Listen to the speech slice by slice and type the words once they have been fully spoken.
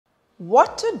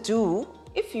What to do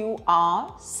if you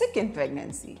are sick in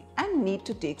pregnancy and need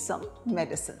to take some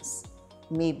medicines.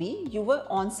 Maybe you were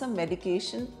on some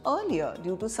medication earlier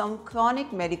due to some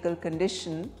chronic medical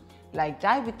condition like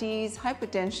diabetes,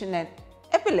 hypertension and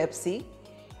epilepsy,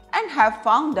 and have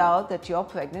found out that you're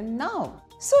pregnant now.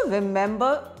 So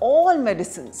remember, all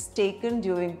medicines taken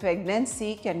during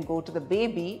pregnancy can go to the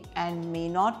baby and may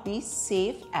not be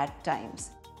safe at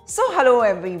times. So hello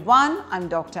everyone, I'm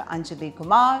Dr. Anjali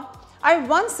Kumar. I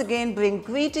once again bring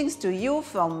greetings to you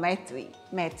from Maitri.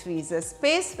 Maitri is a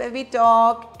space where we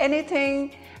talk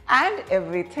anything and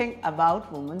everything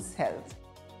about women's health.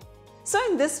 So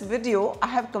in this video, I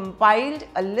have compiled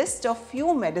a list of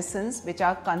few medicines which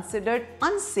are considered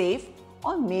unsafe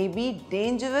or may be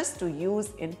dangerous to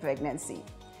use in pregnancy.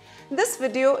 This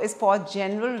video is for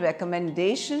general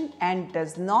recommendation and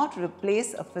does not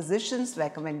replace a physician's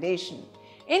recommendation.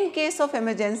 In case of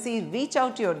emergency, reach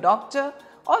out to your doctor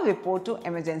or report to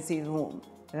emergency room.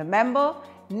 Remember,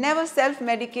 never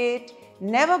self-medicate,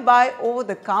 never buy over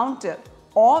the counter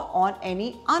or on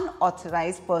any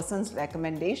unauthorized person's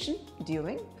recommendation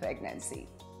during pregnancy.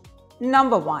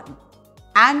 Number 1.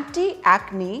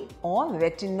 Anti-acne or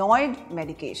retinoid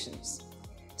medications.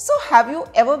 So have you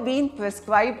ever been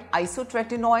prescribed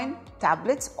isotretinoin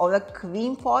tablets or a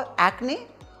cream for acne?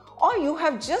 Or you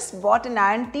have just bought an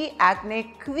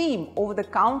anti-acne cream over the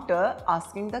counter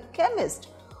asking the chemist,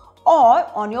 or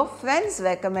on your friend's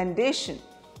recommendation,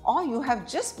 or you have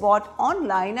just bought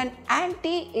online an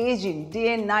anti-aging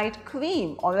day and night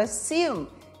cream or a serum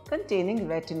containing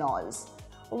retinols.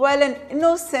 Well, an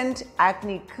innocent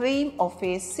acne cream or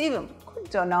face serum could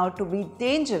turn out to be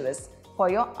dangerous for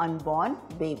your unborn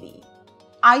baby.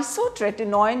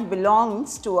 Isotretinoin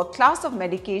belongs to a class of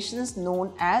medications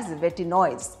known as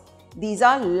retinoids. These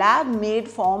are lab-made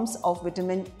forms of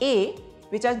vitamin A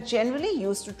which are generally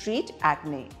used to treat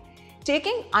acne.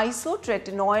 Taking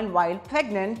isotretinoin while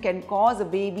pregnant can cause a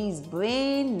baby's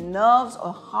brain, nerves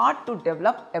or heart to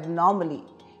develop abnormally.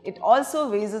 It also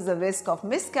raises the risk of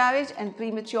miscarriage and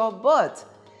premature birth.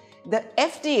 The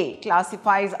FDA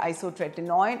classifies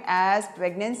isotretinoin as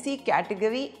pregnancy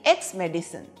category X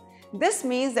medicine. This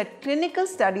means that clinical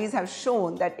studies have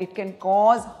shown that it can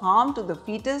cause harm to the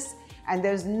fetus and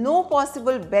there is no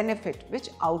possible benefit which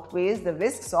outweighs the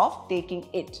risks of taking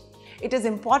it. It is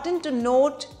important to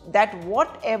note that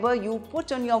whatever you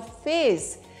put on your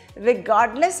face,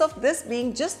 regardless of this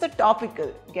being just the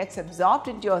topical, gets absorbed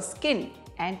into your skin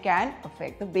and can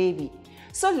affect the baby.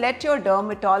 So let your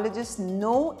dermatologist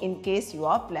know in case you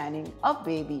are planning a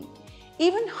baby.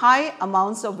 Even high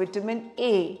amounts of vitamin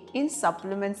A in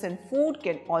supplements and food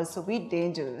can also be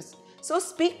dangerous. So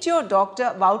speak to your doctor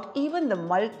about even the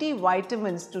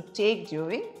multivitamins to take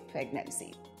during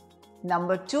pregnancy.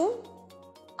 Number 2.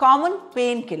 Common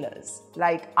painkillers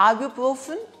like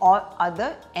ibuprofen or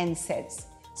other NSAIDs.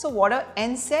 So what are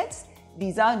NSAIDs?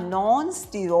 These are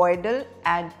non-steroidal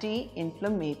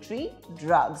anti-inflammatory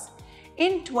drugs.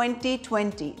 In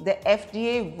 2020, the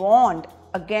FDA warned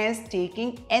against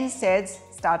taking NSAIDs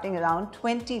starting around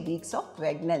 20 weeks of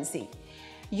pregnancy.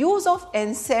 Use of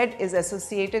NSAID is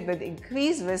associated with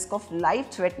increased risk of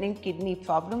life-threatening kidney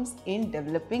problems in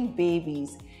developing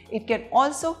babies. It can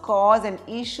also cause an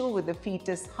issue with the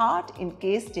fetus heart in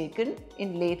case taken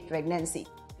in late pregnancy.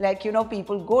 Like,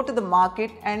 people go to the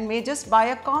market and may just buy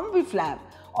a Combiflam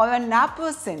or a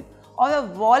Naproxen or a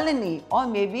volini or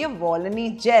maybe a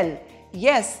volini gel.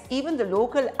 Yes, even the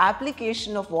local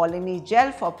application of volini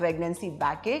gel for pregnancy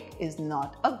backache is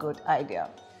not a good idea.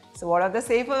 So what are the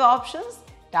safer options?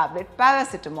 Tablet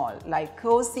paracetamol like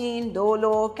Crocin,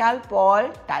 Dolo,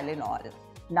 Calpol, Tylenol.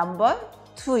 Number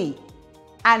 3.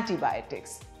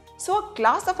 Antibiotics. So a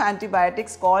class of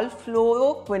antibiotics called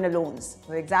fluoroquinolones,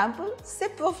 for example,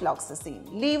 ciprofloxacin,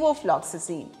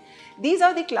 levofloxacin. These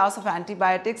are the class of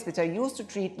antibiotics which are used to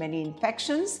treat many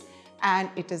infections, and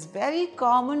it is very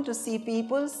common to see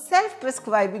people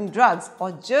self-prescribing drugs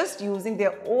or just using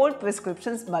their old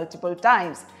prescriptions multiple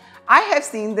times. I have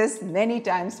seen this many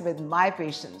times with my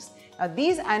patients. Now,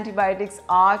 these antibiotics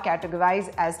are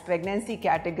categorized as pregnancy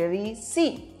category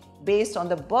C based on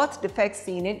the birth defects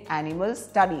seen in animal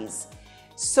studies.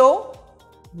 So,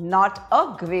 not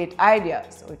a great idea.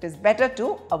 So, it is better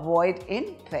to avoid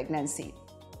in pregnancy.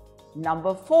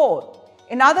 Number 4.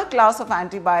 Another class of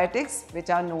antibiotics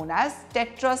which are known as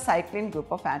tetracycline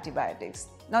group of antibiotics.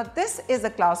 Now, this is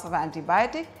a class of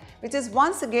antibiotic which is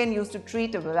once again used to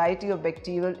treat a variety of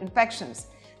bacterial infections.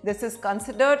 This is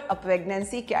considered a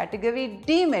pregnancy category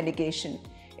D medication.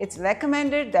 It's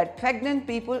recommended that pregnant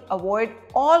people avoid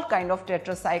all kinds of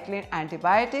tetracycline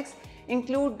antibiotics,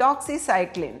 include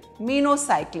doxycycline,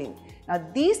 minocycline. Now,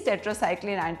 these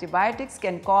tetracycline antibiotics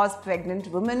can cause pregnant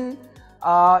women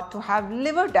to have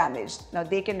liver damage. Now,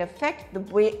 they can affect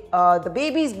the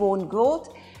baby's bone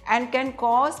growth and can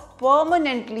cause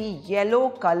permanently yellow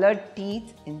colored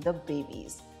teeth in the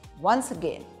babies. Once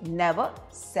again, never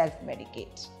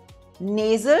self-medicate.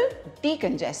 Nasal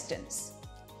decongestants.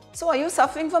 So, are you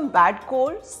suffering from bad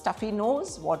cold, stuffy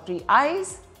nose, watery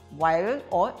eyes, viral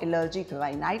or allergic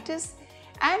rhinitis,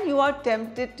 and you are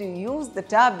tempted to use the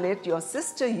tablet your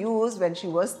sister used when she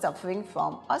was suffering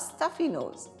from a stuffy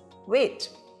nose? Wait,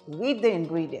 read the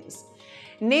ingredients.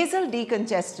 Nasal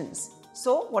decongestants.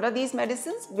 So, what are these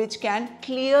medicines which can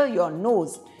clear your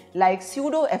nose? Like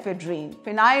pseudoephedrine,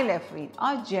 phenylephrine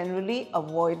are generally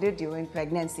avoided during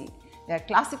pregnancy. They are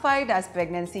classified as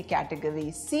pregnancy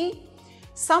category C.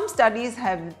 Some studies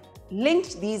have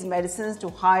linked these medicines to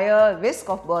higher risk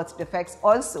of birth defects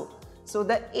also. So,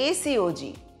 the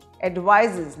ACOG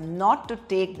advises not to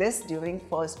take this during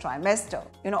first trimester.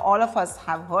 All of us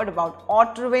have heard about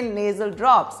otrivin nasal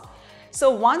drops. So,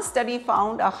 one study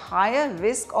found a higher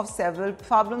risk of several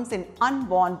problems in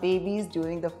unborn babies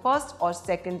during the first or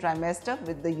second trimester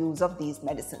with the use of these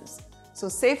medicines. So,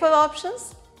 safer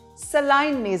options: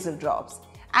 saline nasal drops,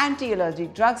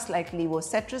 anti-allergic drugs like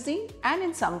levocetirizine, and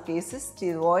in some cases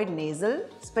steroid nasal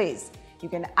sprays. You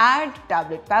can add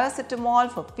tablet paracetamol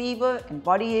for fever and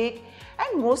body ache,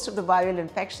 and most of the viral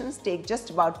infections take just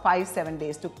about 5-7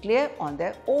 days to clear on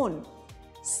their own.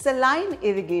 Saline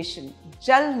irrigation,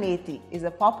 jal neti, is a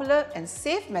popular and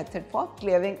safe method for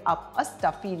clearing up a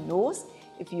stuffy nose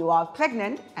if you are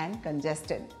pregnant and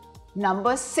congested.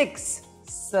 Number 6,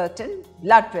 certain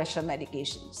blood pressure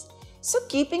medications. So,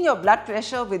 keeping your blood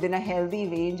pressure within a healthy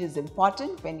range is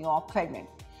important when you are pregnant.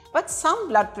 But some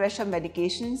blood pressure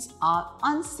medications are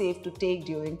unsafe to take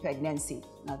during pregnancy.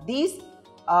 Now, these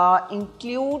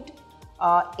include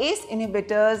ACE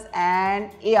inhibitors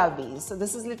and ARBs. So,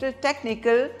 this is a little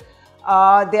technical.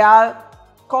 They are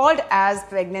called as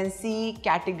pregnancy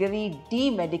category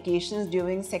D medications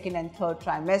during second and third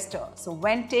trimester. So,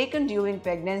 when taken during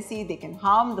pregnancy, they can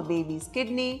harm the baby's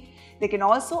kidney. They can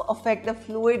also affect the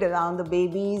fluid around the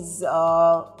baby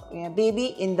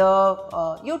in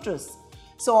the uterus.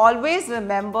 So, always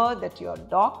remember that your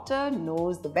doctor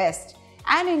knows the best.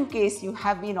 And in case you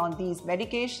have been on these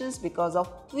medications because of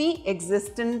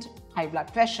pre-existent high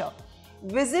blood pressure,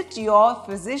 visit your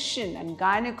physician and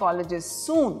gynecologist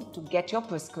soon to get your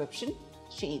prescription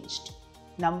changed.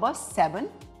 Number 7,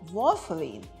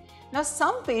 warfarin. Now,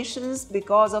 some patients,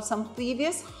 because of some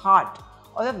previous heart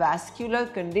or a vascular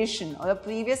condition or a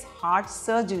previous heart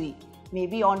surgery, may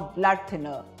be on blood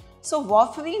thinner. So,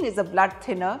 warfarin is a blood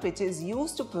thinner which is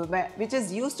used to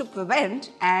prevent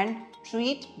and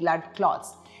treat blood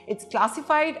clots. It's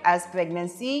classified as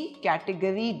pregnancy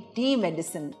category D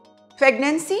medicine.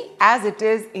 Pregnancy, as it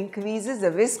is, increases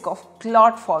the risk of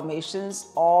clot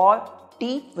formations or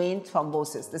deep vein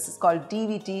thrombosis. This is called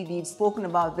DVT. We've spoken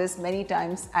about this many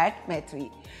times at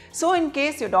Maitri. So, in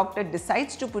case your doctor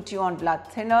decides to put you on blood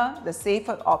thinner, the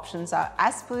safer options are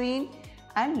aspirin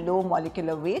and low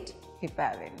molecular weight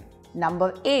heparin.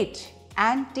 Number 8,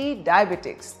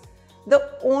 anti-diabetics. The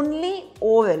only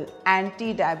oral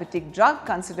anti-diabetic drug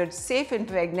considered safe in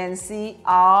pregnancy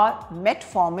are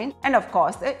metformin, and of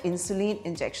course the insulin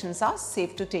injections are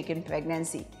safe to take in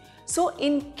pregnancy. So,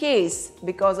 in case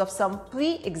because of some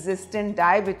pre-existent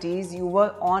diabetes you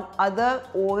were on other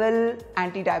oral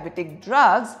anti-diabetic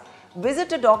drugs,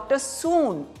 visit a doctor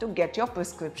soon to get your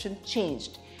prescription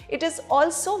changed. It is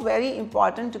also very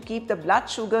important to keep the blood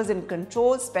sugars in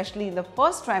control, especially in the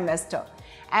first trimester,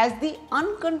 as the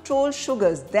uncontrolled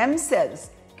sugars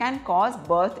themselves can cause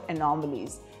birth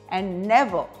anomalies. And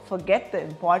never forget the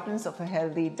importance of a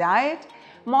healthy diet,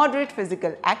 moderate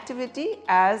physical activity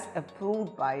as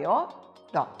approved by your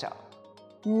doctor.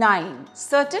 9.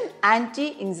 Certain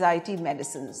anti-anxiety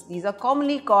medicines. These are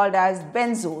commonly called as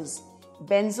benzos,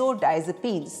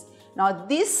 benzodiazepines. Now,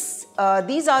 these are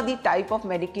the type of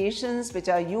medications which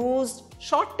are used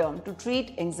short term to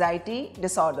treat anxiety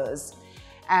disorders.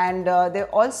 And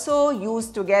they're also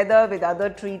used together with other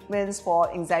treatments for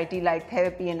anxiety-like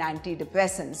therapy and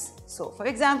antidepressants. So, for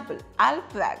example,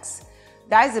 Alprax,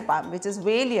 diazepam, which is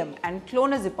Valium, and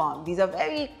clonazepam. These are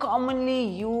very commonly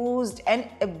used and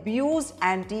abused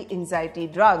anti-anxiety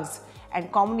drugs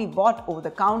and commonly bought over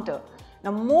the counter. Now,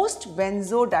 most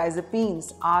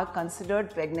benzodiazepines are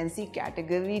considered pregnancy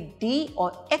category D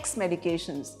or X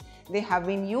medications. They have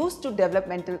been used to develop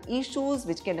mental issues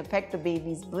which can affect the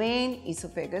baby's brain,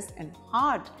 esophagus and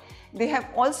heart. They have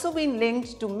also been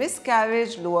linked to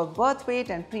miscarriage, lower birth weight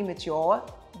and premature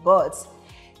births.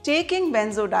 Taking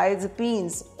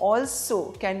benzodiazepines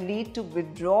also can lead to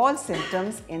withdrawal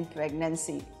symptoms in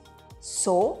pregnancy.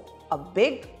 So, a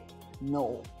big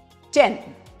no. 10.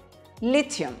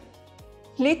 Lithium.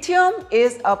 Lithium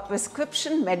is a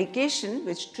prescription medication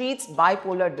which treats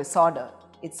bipolar disorder.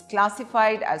 It's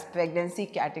classified as pregnancy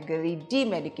category D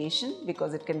medication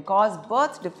because it can cause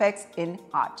birth defects in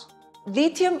heart.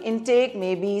 Lithium intake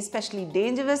may be especially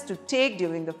dangerous to take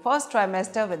during the first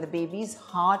trimester when the baby's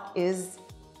heart is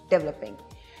developing.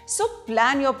 So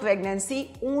plan your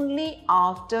pregnancy only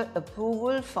after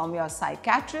approval from your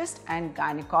psychiatrist and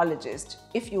gynecologist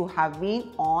if you have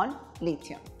been on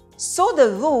lithium. So the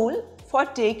rule for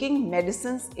taking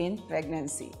medicines in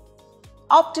pregnancy.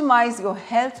 Optimize your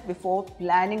health before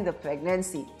planning the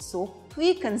pregnancy. So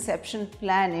preconception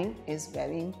planning is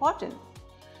very important.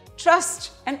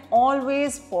 Trust and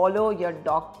always follow your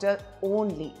doctor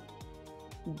only.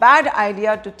 Bad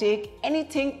idea to take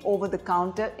anything over the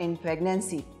counter in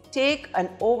pregnancy. Take an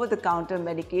over-the-counter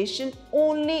medication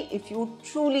only if you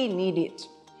truly need it.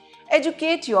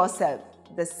 Educate yourself.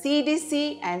 The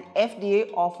CDC and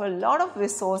FDA offer a lot of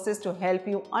resources to help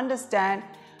you understand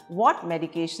what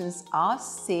medications are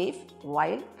safe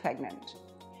while pregnant.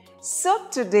 So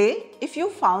today, if you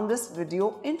found this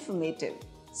video informative,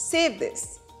 save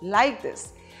this, like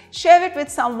this, share it with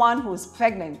someone who is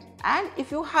pregnant, and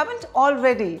if you haven't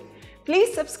already,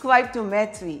 please subscribe to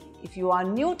Maitri. If you are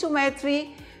new to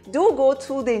Maitri, do go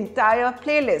through the entire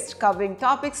playlist covering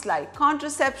topics like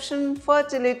contraception,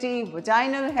 fertility,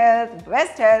 vaginal health,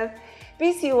 breast health,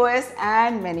 PCOS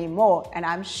and many more. And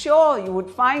I'm sure you would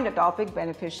find a topic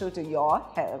beneficial to your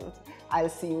health. I'll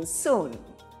see you soon.